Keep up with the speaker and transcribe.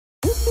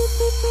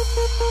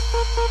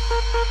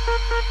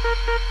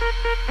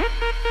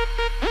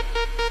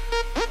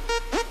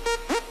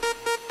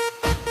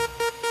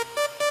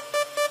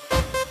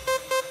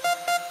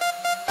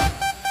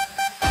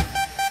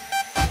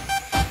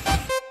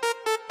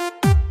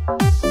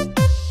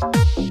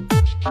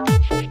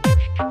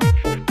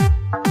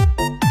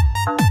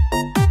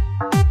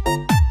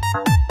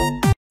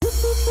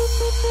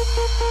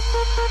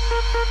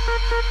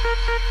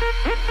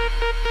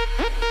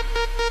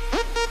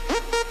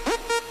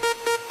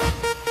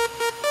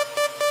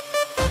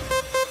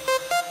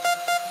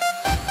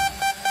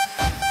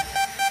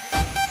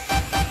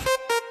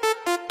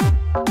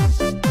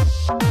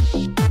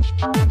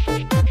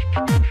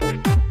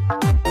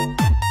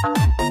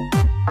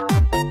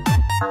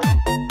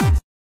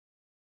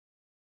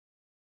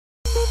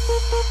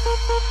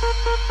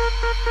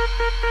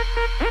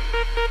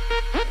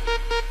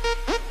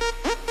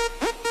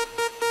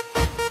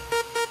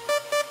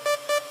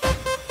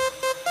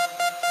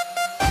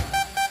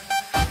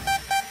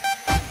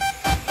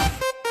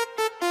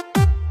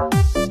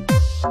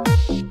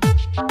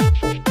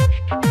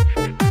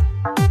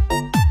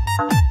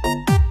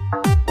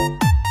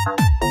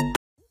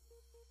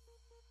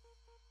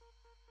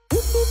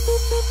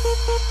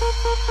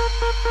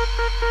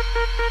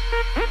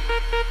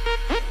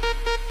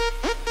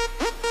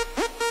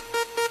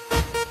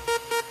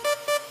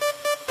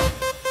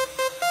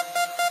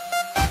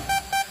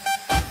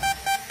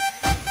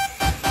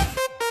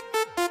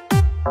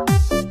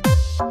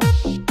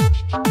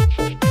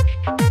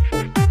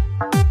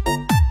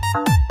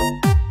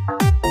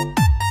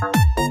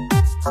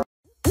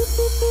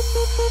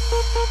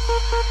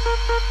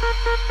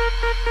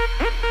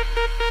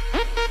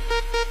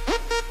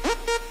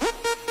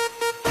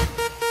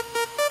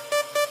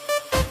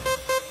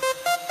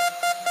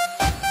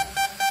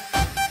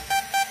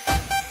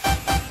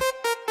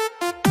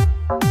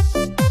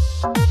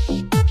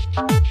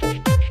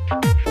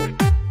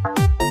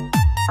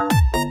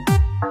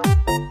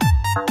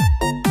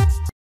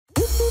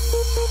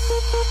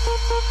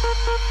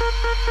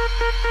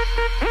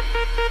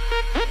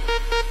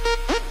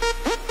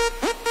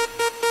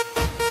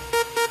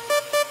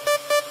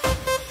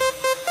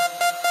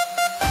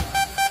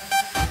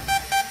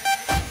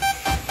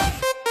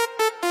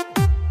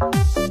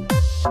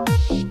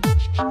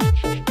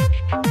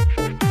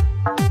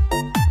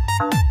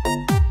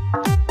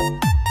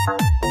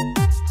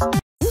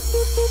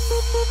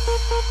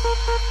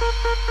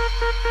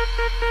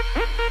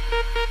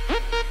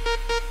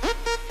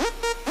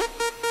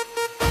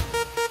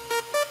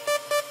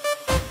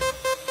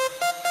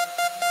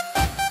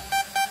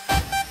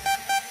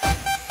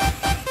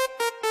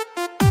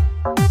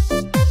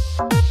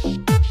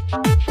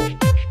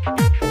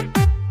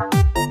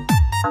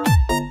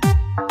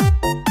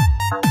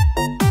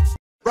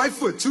Right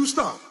foot, two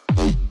stomp.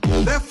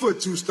 Left foot,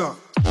 two stomp.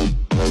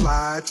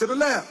 Slide to the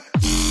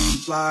left.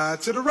 Slide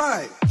to the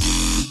right.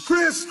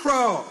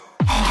 Crisscross.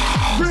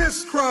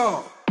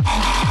 Crisscross.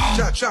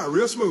 Cha-cha,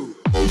 real smooth.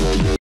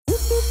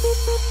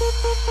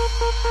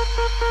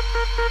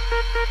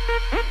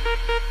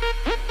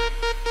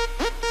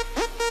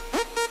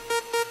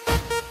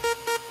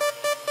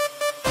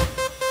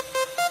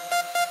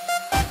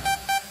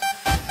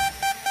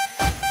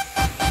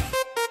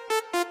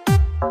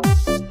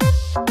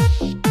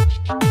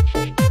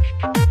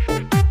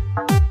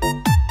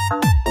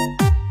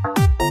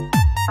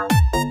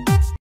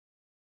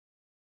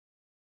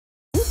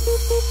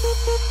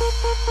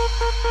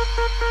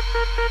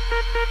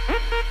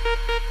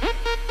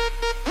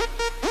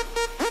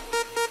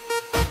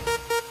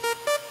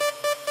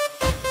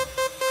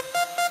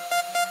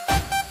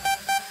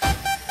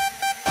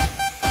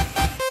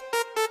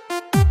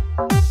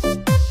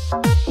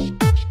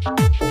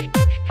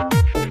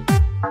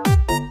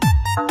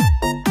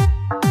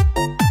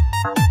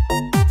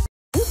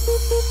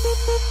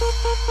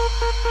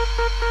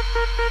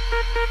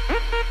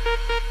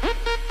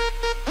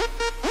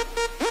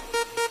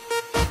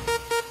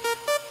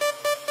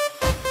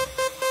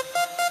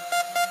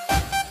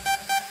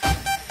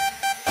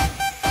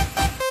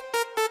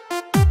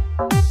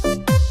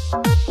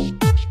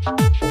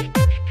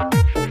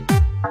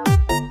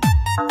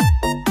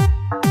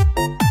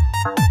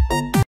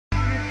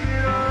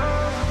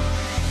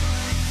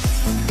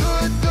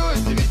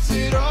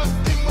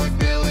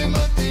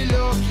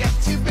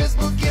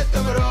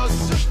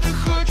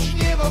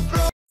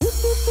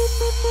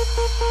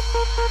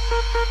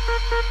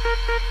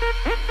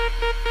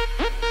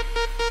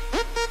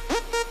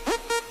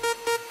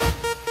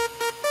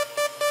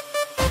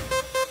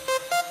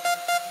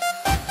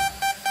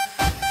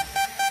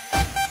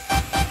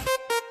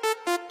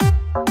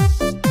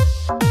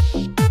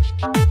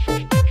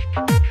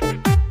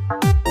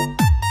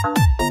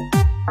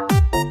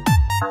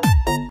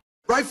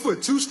 Right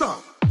foot, two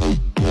stomp.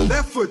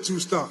 Left foot, two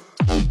stomp.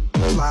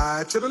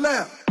 Slide to the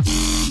left.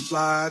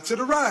 Slide to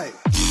the right.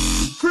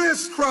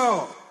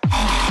 Crisscross.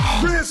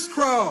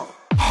 Crisscross.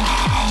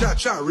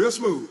 Cha-cha, real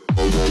smooth.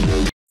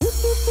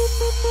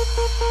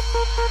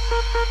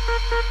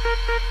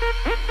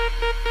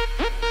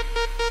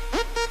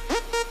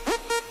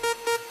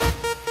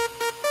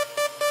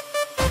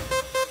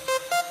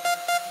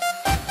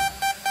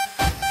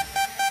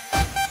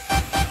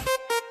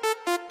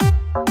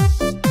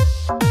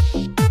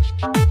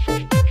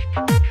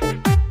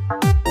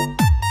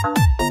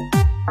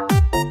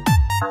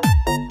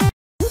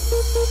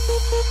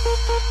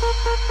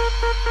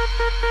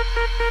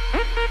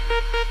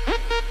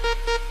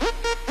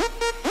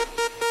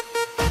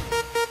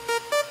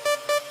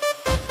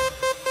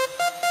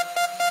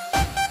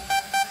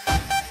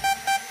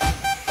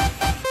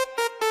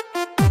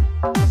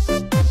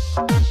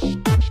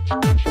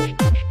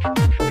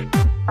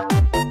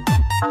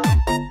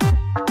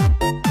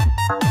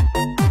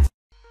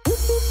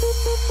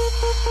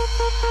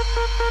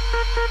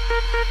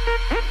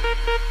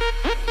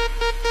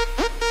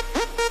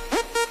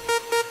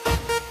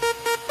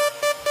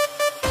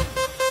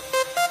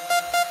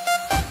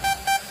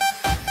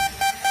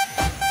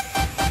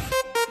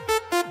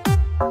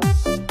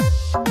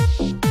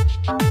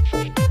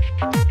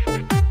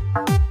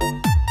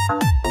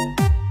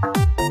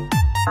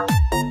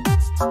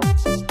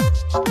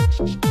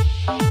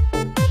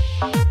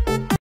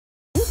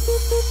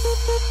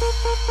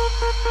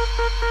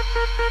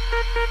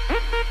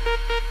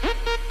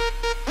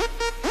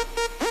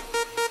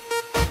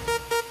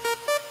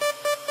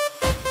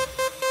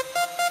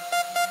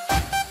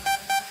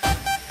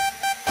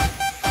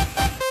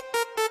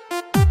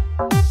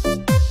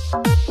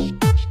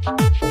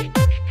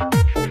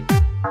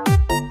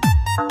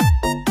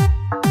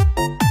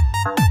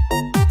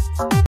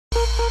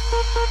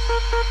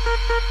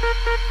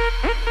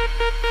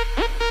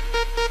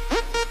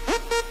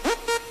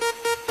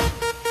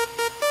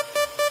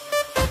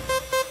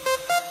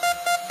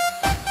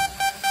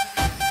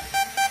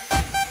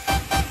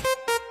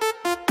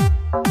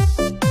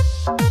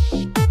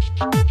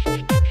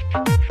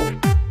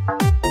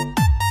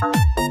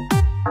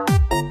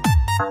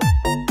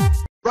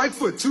 Right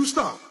foot, two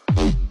stomp.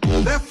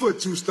 Left foot,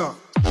 two stomp.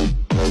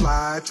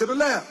 Slide to the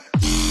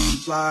left.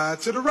 Slide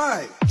to the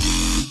right.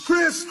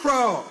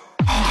 Crisscross.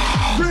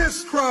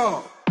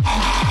 Crisscross.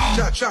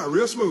 Cha-cha,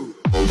 real smooth.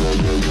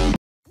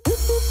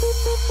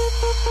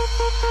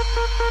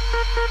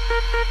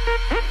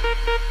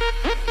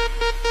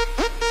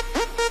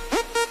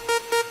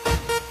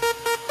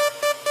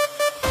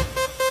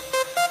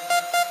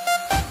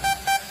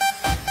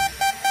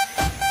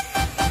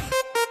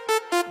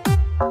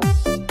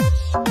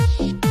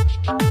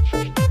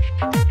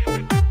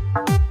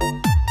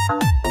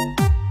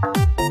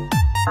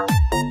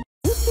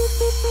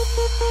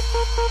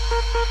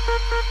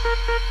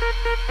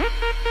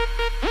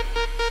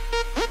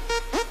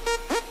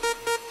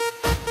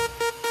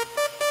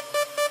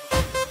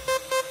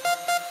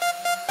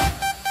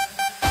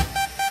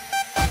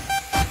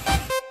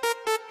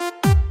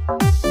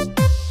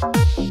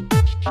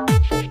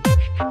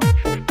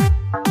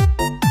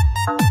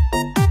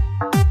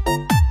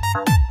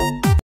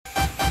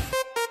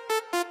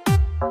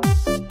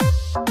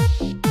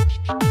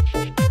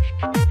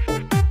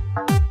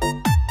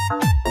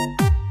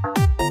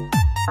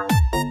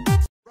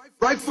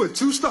 Right foot,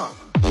 two stomp.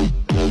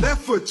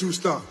 Left foot, two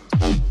stomp.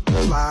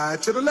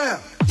 Slide to the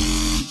left.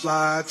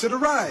 Slide to the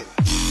right.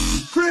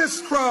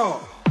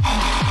 Crisscross.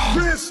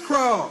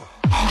 Crisscross.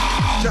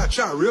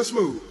 Cha-cha, real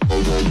smooth.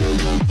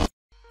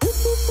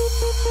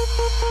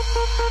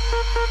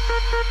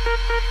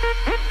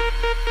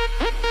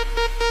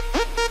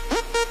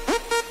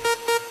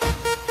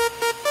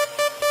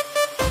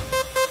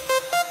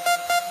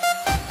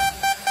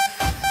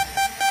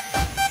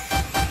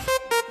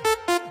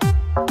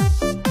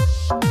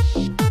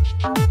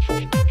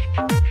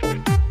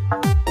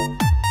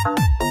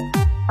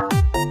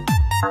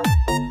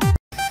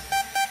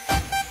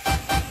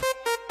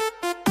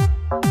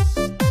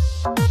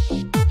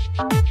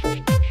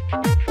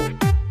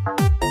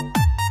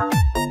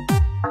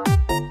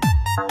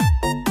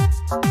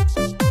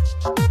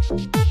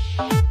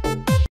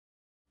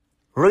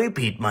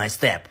 Repeat my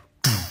step.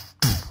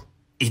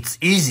 It's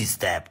easy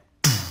step.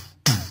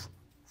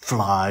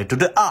 Fly to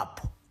the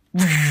up.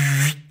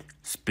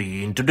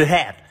 Spin to the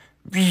head.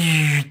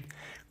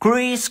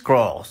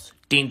 Crisscross.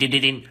 Din din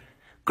din din.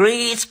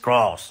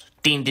 Crisscross.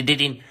 Din din din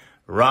din.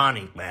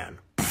 Running man.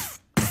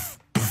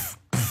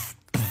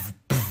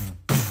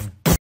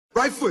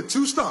 Right foot,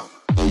 two stomp.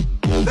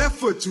 Left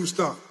foot, two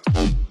stomp.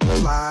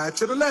 Slide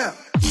to the left.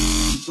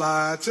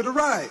 Slide to the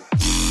right.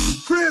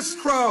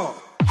 Crisscross.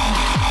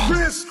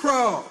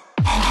 Crisscross.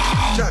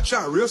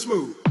 Cha-cha, real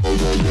smooth.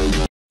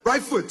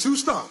 Right foot, two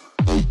stomp.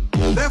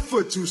 Left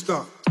foot, two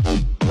stomp.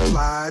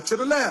 Slide to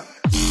the left.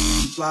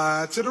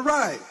 Slide to the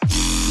right.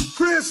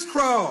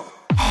 Crisscross.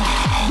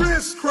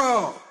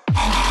 Crisscross.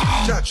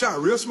 Cha-cha,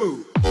 real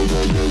smooth.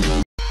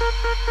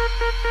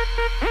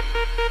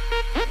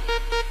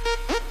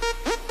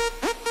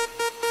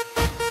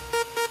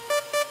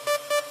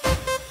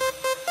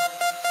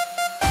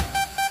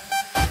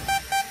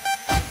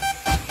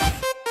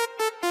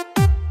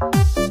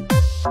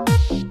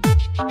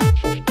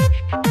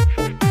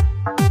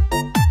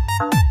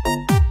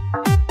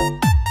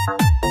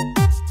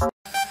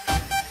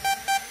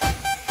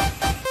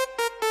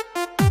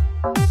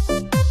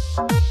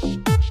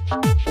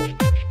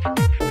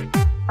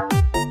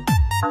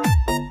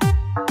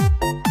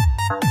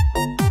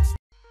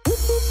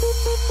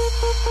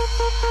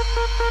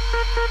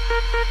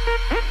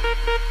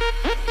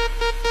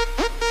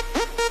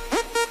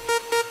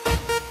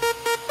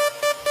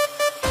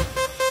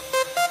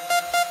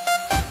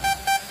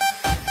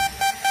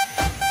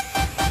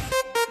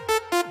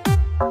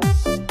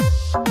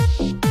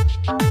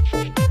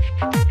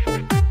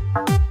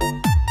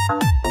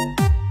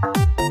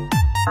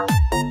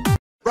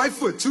 Right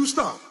foot, two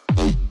stomp.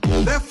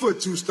 Left foot,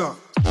 two stomp.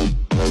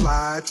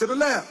 Slide to the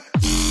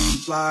left.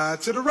 Slide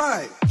to the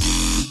right.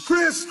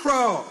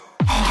 Crisscross.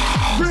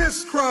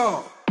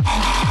 Crisscross.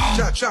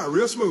 Cha-cha,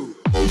 real smooth.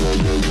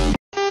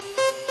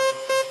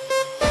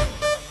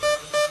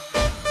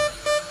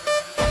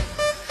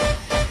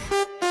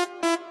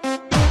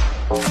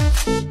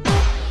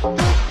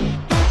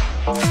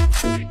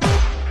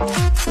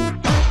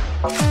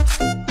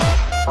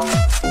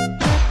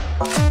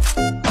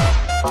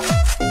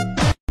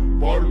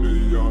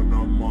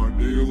 Парлияна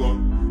манила,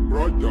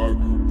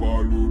 бродягу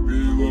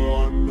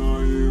полюбила, она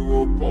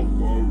его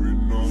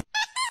половина.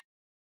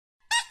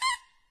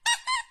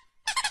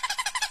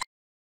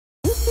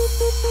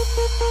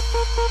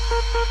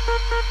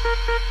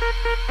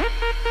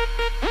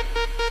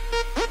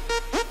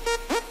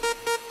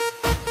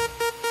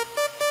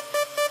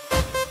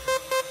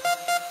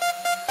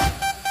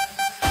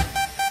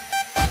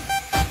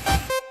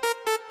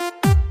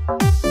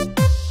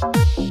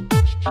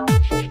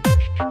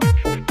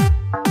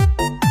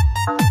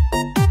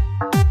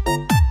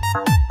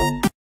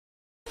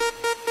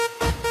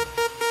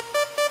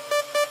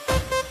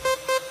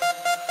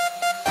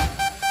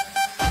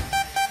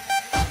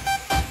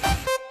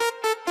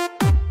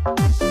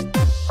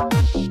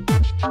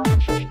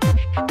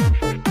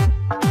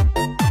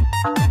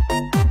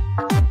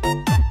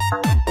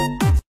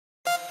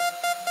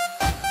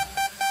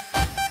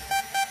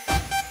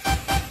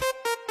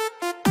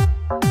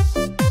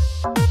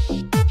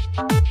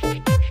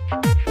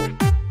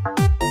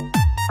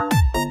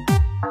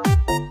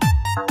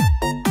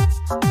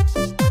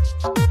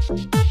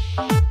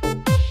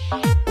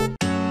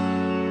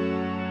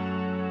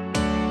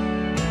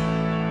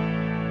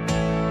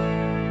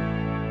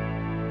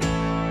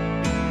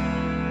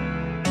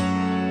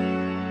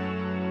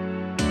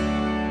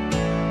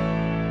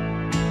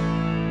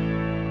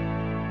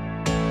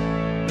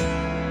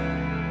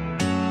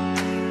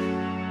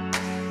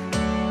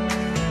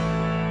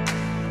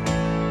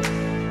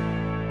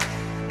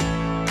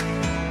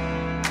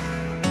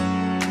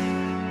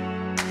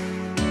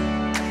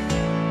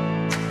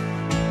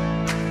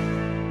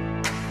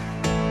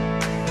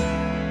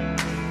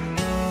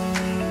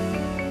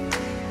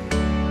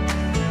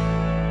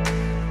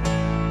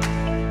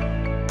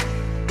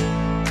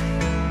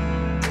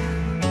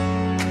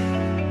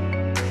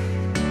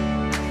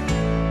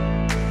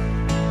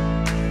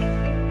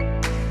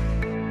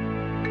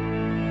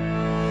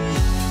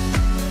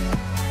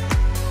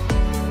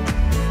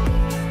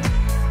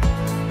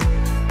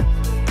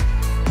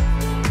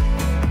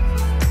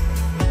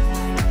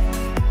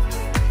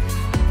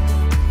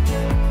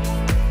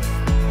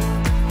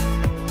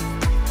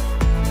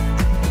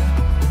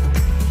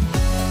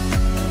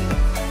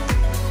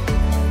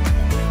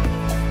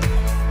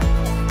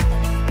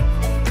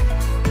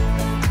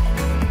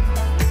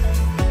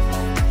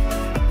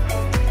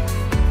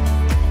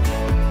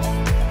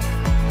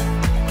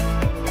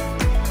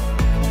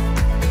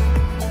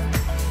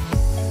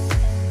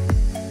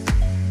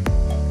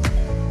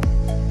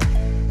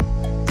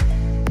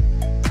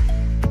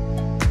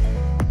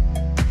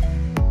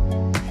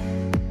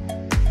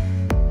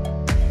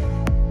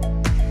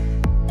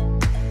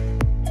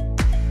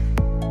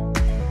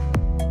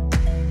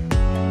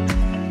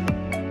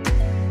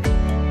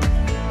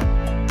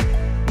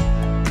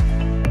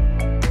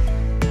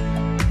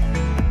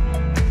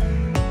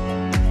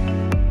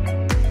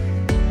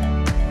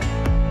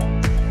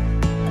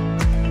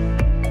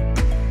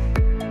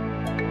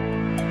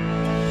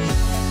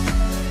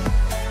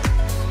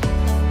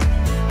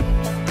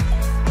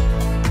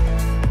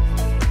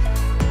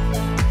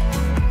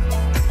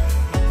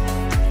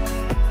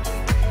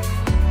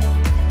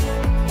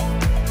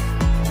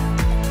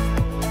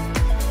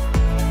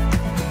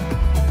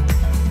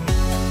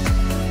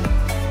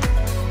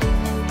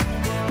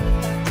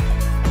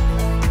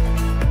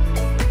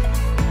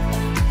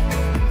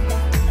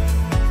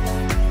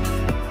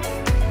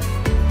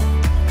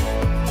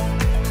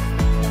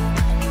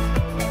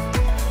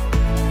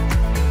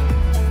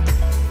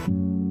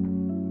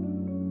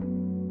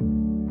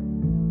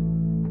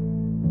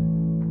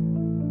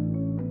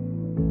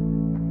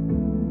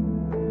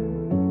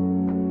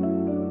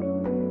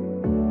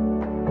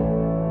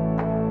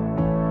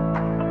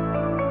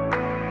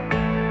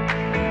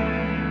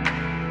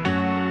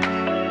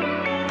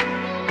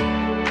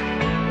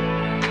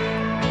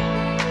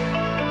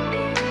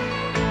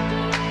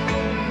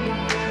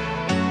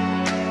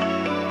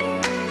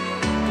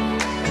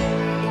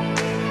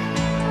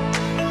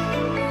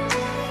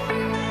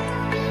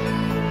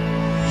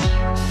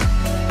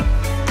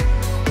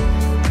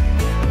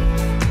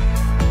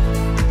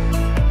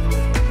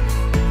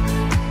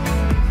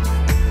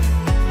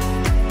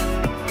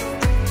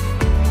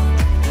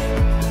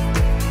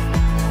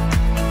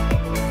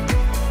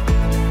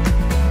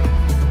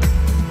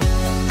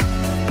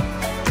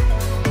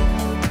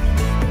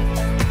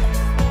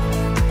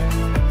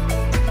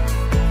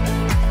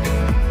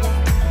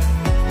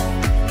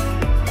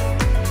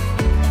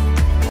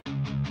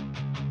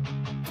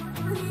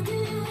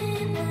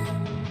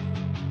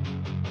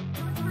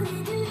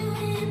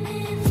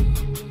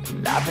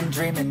 I've been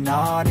dreaming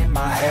on in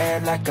my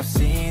head like I've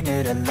seen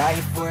it. A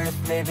life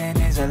worth living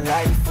is a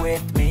life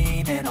with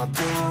meaning. I'll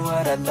do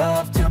what I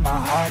love till my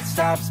heart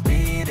stops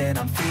beating.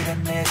 I'm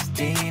feeding this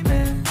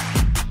demon.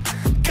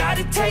 Got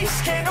a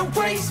taste, can't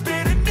erase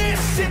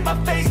bitterness in my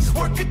face.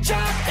 Work a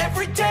job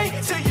every day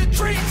till your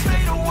dreams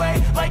fade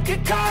away. Like a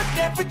card,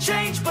 never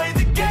change, play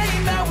the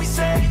game that we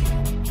say.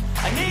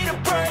 I need a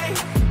break.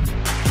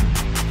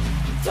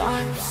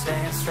 I'm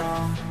staying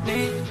strong,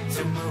 need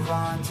to move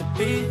on to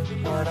be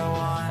what I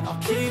want.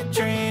 I'll keep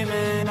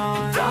dreaming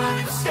on.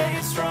 I'm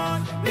staying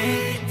strong,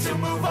 need to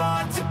move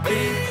on to be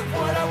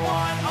what I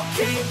want. I'll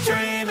keep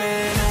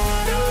dreaming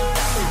on.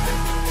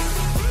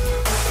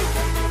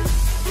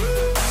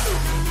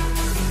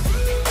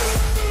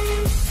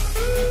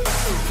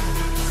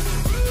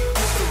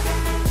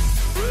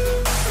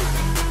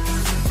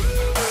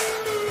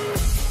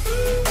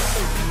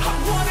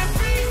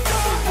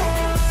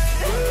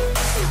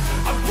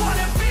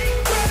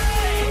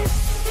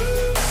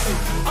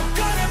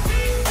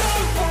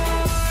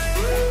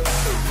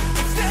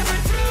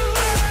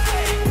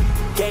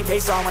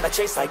 Pace on when I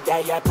chase like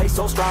that. Yeah, I play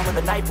so strong with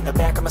a knife in the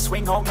back. I'ma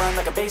swing home run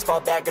like a baseball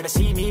bat. Gonna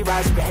see me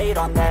rise, you can hate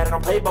on that. I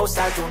don't play both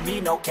sides, doing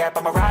me no cap.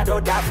 I'ma ride or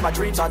die for my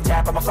dreams on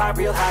tap. I'ma fly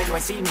real high, you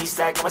ain't see me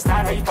slack. No, it's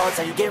not how you fall, it's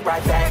how you get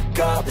right back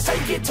up. That's how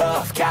you get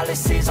tough.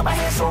 Calluses on my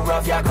hands so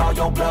rough, yeah, I call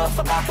your bluff.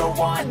 I'm not the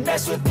one,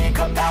 mess with me and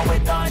come down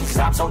with none. Cause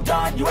I'm so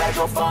done, you had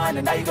your fun.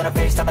 And now you're gonna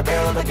face down the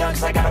barrel of the gun.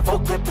 Cause I got a full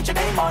clip, put your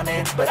name on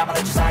it. But I'ma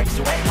let you slide cause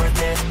you ain't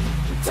worth it.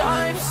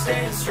 I'm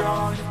staying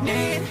strong,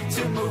 need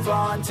to move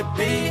on to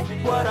be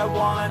what I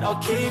want.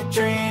 I'll keep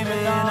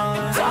dreaming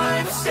on.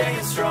 I'm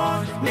staying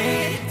strong,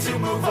 need to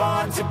move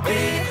on to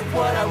be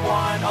what I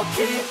want. I'll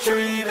keep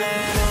dreaming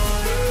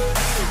on.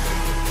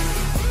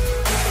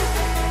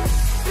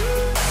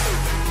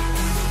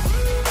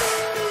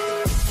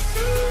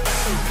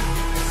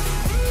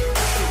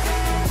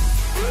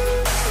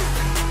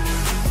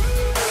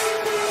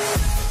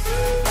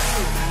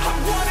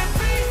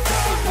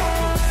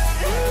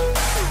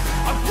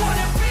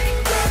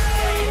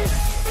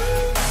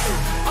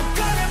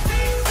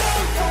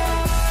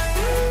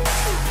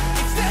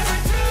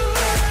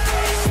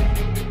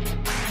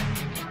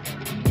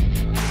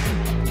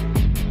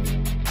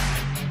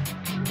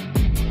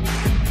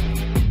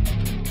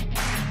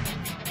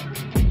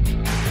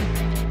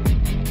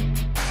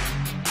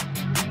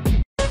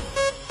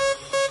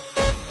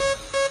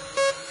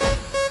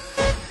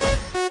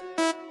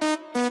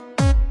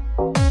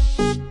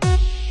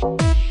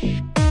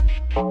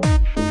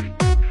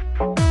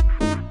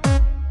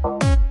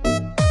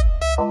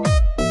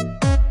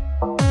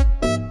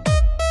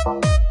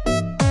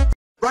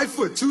 Right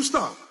foot, two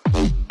stomp.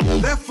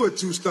 Left foot,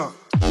 two stomp.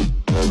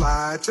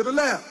 Slide to the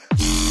left.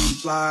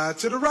 Slide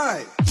to the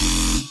right.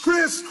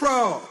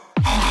 Crisscross.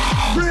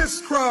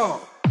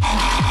 Crisscross.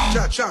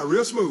 Cha-cha,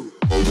 real smooth.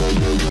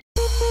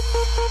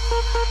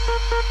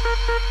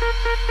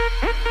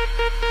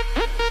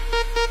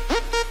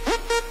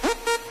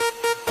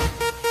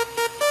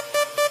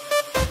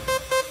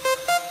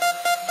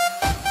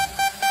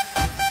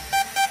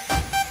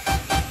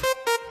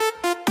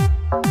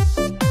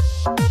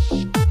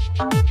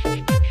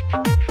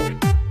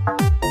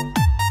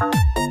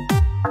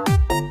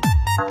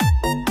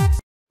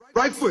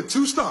 Right foot,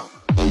 two stomp.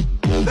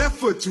 Left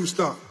foot, two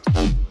stomp.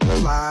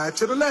 Slide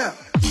to the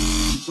left.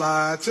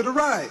 Slide to the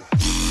right.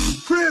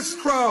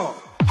 Crisscross.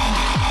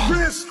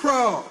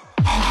 Crisscross.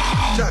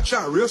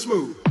 Cha-cha, real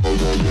smooth.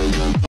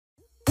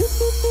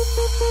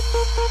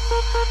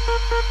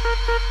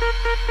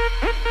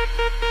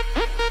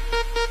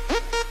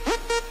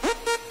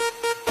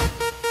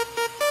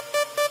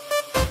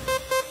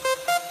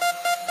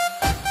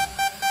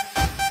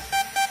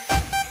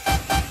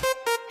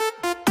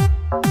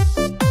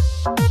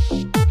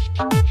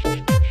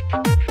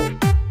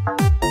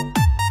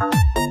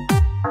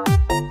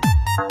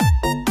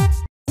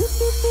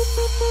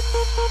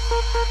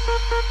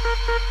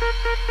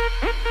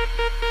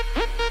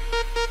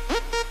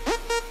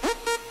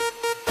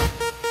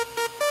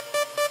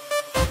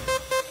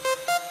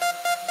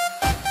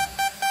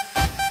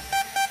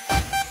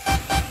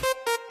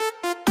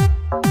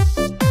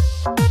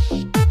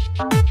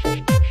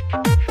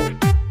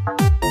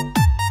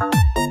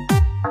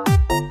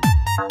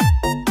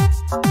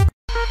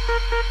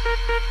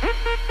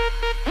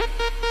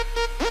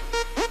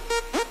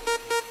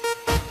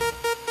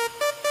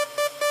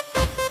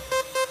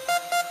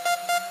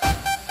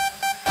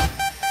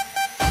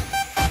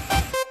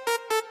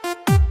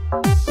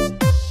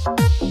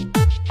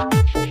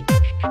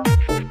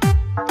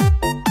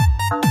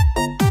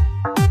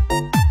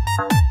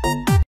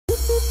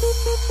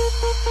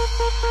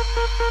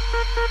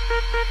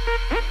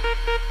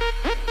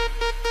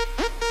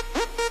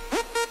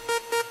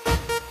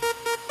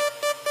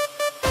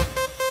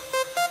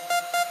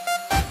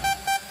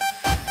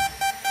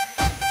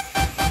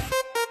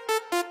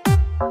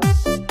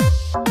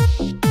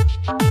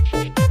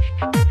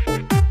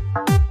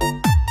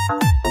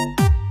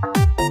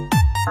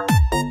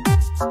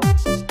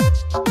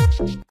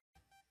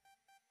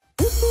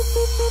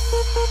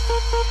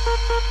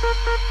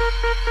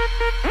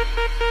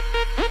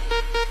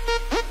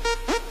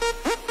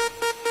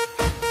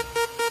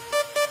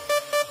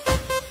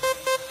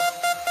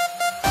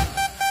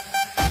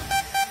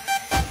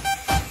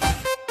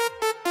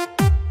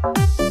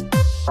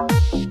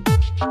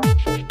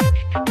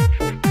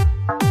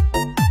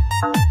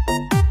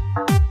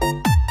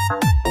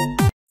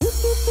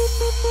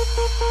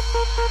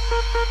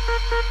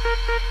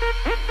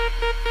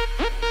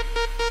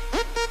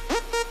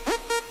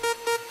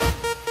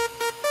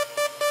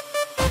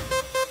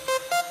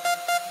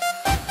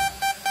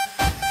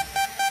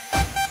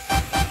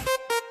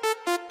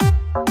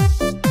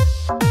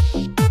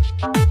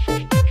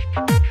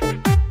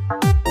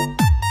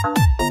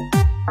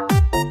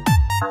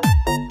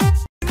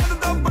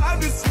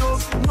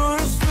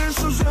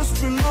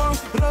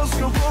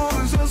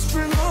 Разговоры за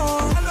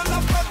спиной.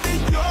 Она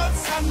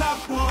подойдется на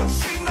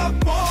пост и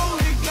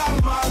наполнит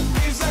карман.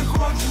 Не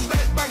захочешь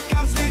ждать,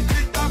 пока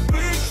взлетит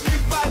обычный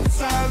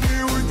пацан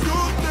и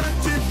уйдет от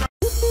тебя.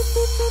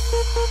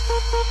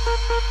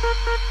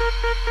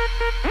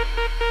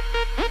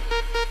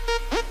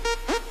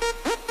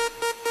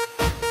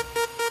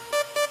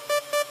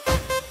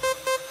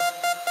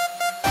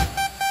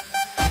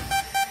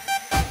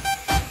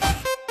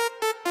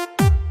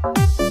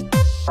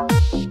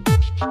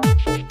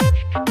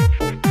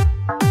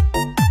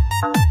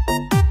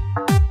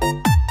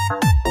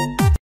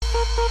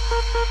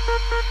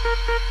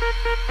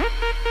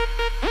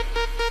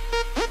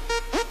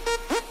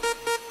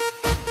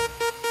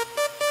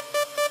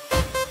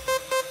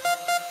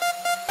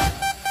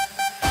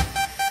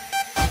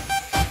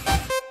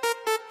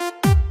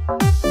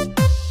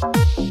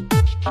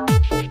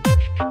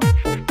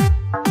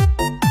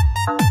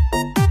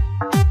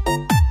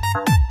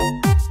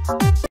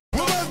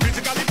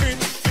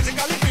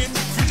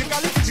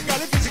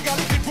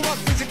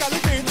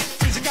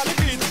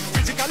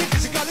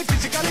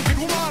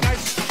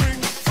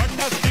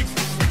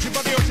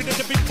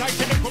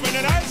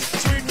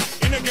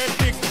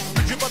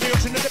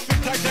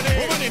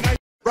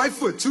 Right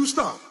foot, two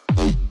stomp.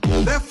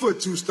 Left foot,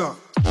 two stomp.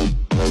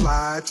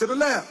 Slide to the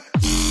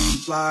left.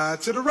 Slide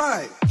to the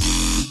right.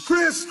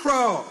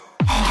 Crisscross.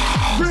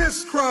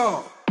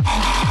 Crisscross.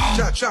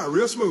 Cha-cha,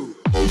 real smooth.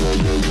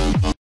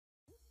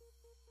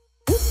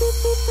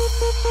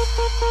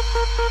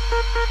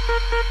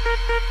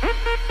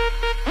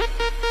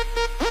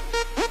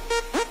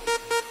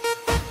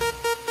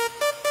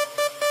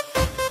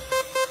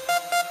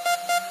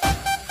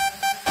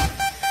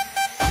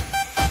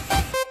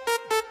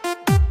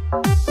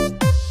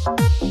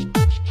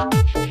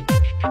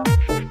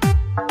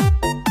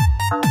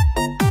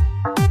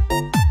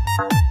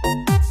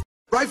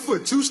 Right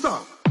foot, two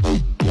stomp.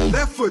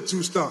 Left foot,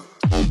 two stomp.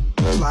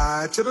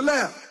 Slide to the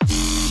left.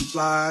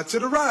 Slide to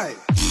the right.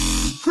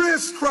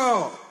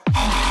 Crisscross.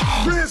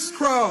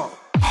 Crisscross.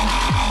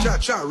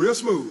 Cha-cha, real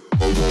smooth.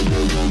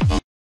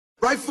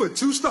 Right foot,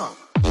 two stomp.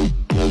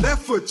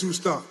 Left foot, two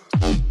stomp.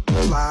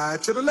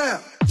 Slide to the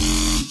left.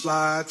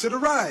 Slide to the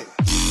right.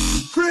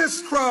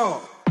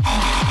 Crisscross.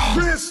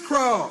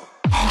 Crisscross.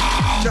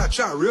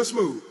 Cha-cha, real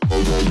smooth.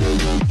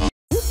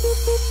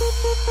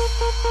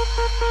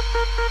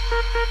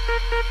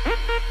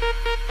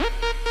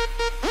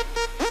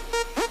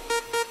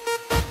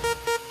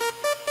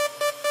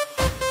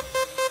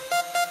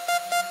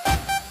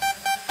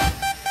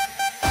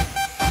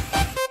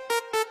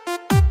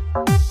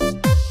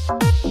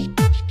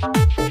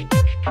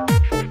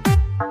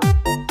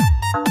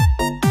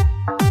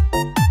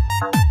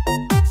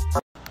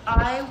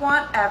 I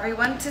want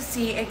everyone to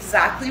see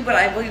exactly what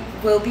I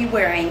will be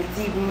wearing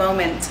the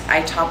moment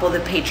I topple the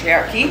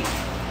patriarchy.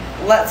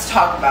 Let's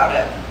talk about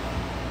it.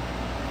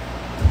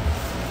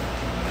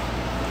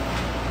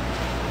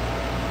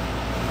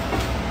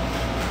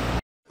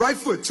 Right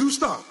foot, two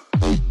stomp.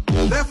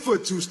 Left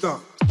foot, two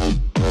stomp.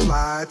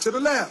 Slide to the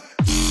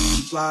left.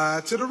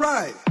 Slide to the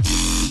right.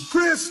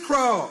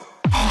 Crisscross.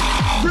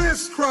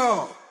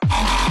 Crisscross.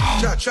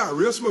 Cha-cha,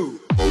 real smooth.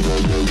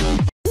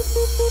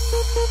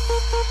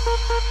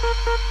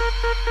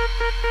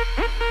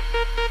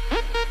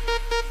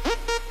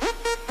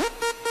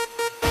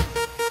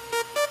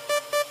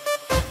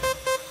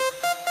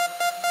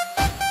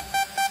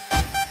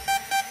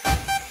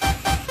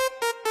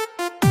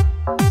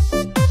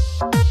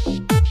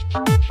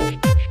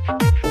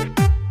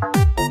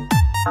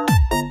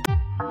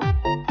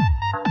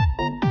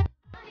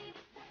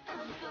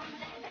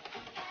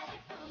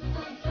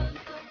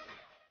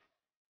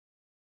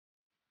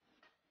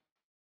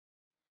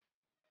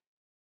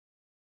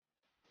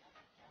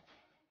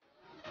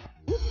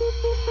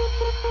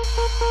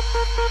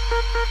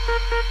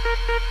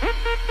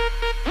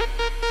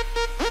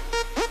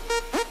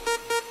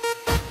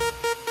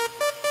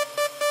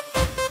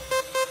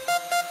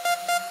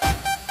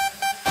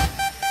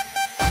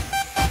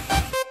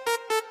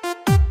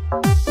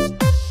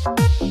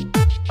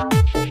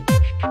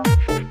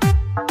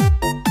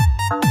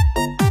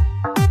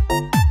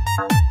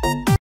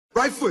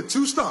 Right foot,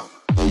 two stomp.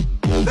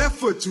 Left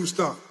foot, two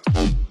stomp.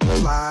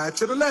 Slide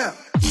to the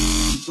left.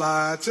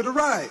 Slide to the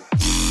right.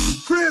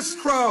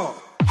 Crisscross.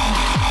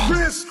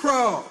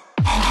 crisscross,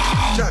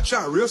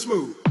 cha-cha real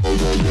smooth.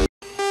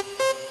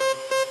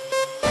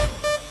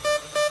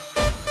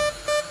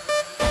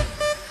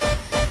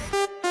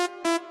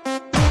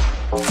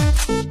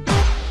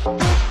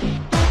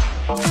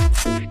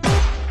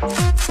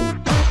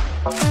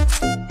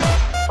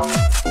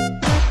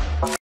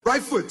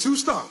 Right foot, two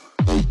stomp.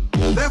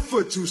 Left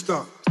foot, two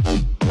stomp.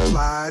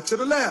 Slide to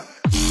the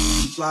left.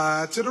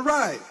 Slide to the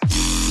right.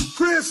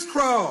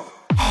 Crisscross.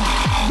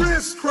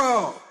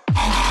 Crisscross.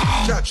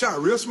 Cha-cha,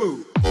 real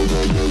smooth.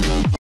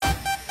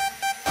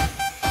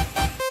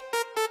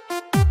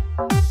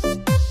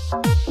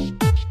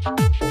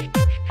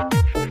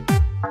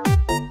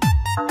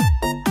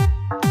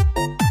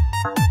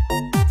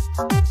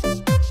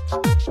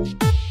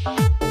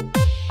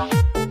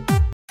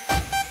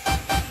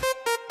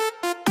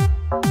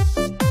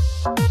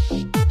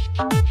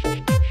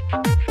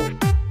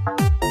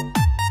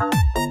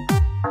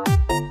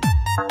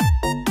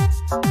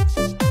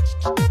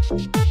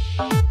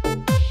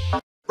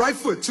 Right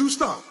foot, two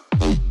stomp.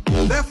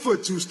 Left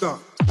foot, two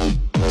stomp.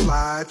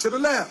 Slide to the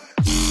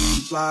left.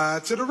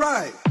 Slide to the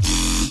right.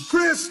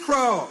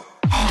 Crisscross.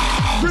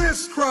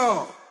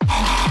 Crisscross.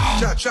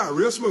 Cha-cha,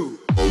 real smooth.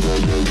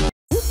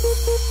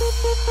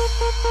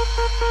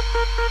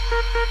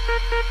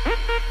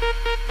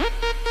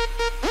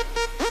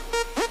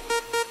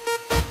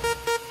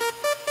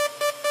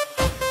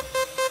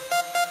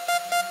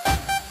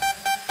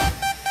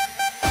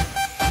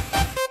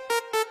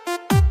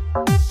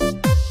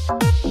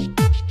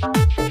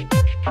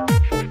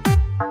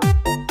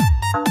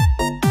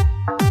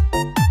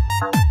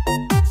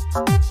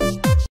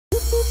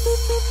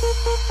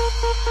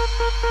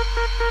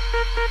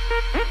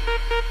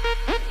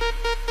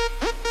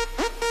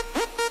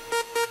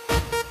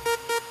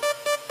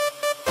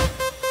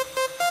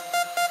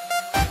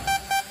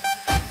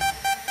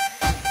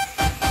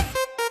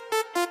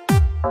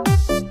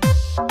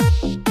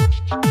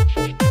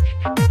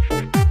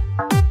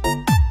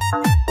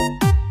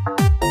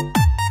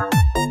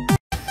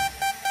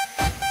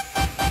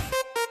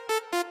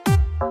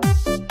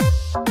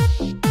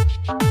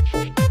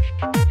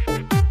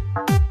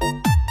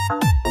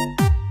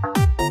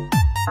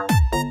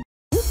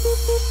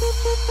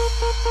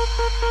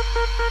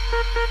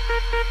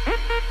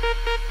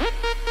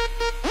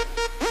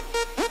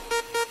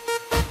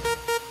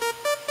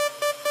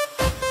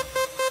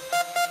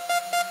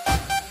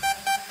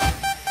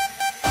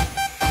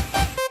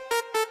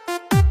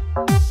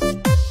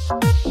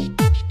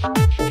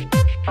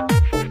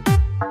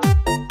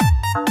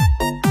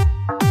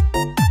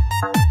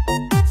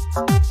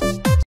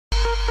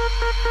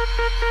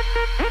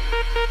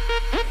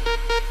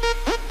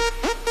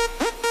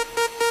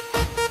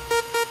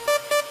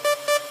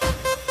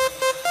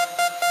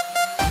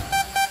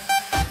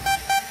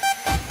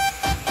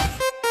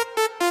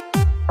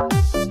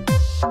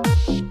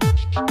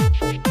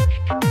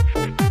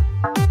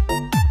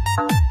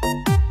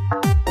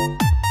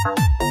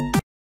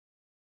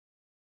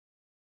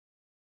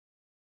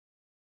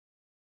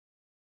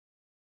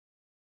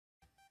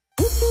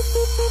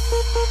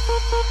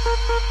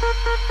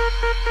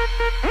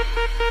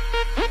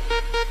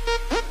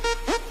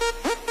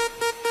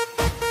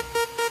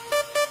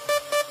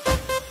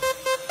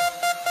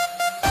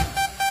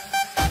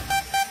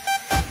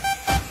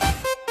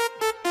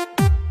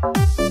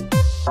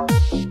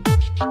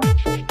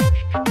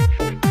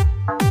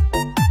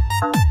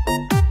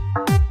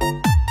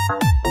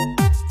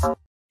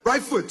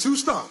 Right foot, two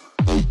stomp.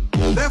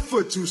 Left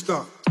foot, two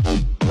stomp.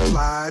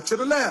 Slide to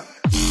the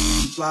left.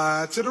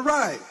 Slide to the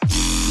right.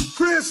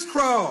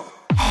 Crisscross.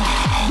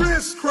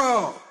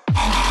 Crisscross.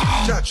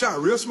 Cha-cha,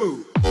 real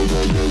smooth.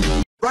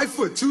 Right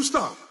foot, two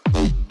stomp.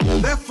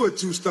 Left foot,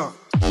 two stomp.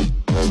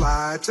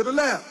 Slide to the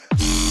left.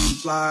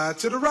 Slide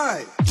to the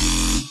right.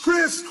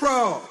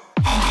 Crisscross.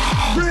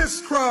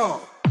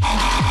 Crisscross.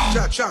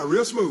 Cha-cha,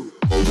 real smooth.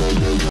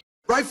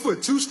 Right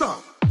foot, two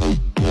stomp.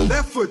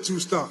 Left foot, two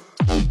stomp.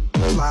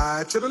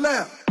 Slide to the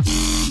left.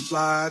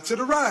 Slide to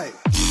the right.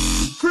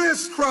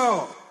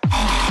 Crisscross.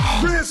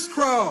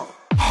 Crisscross.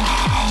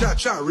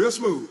 Cha-cha, real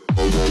smooth.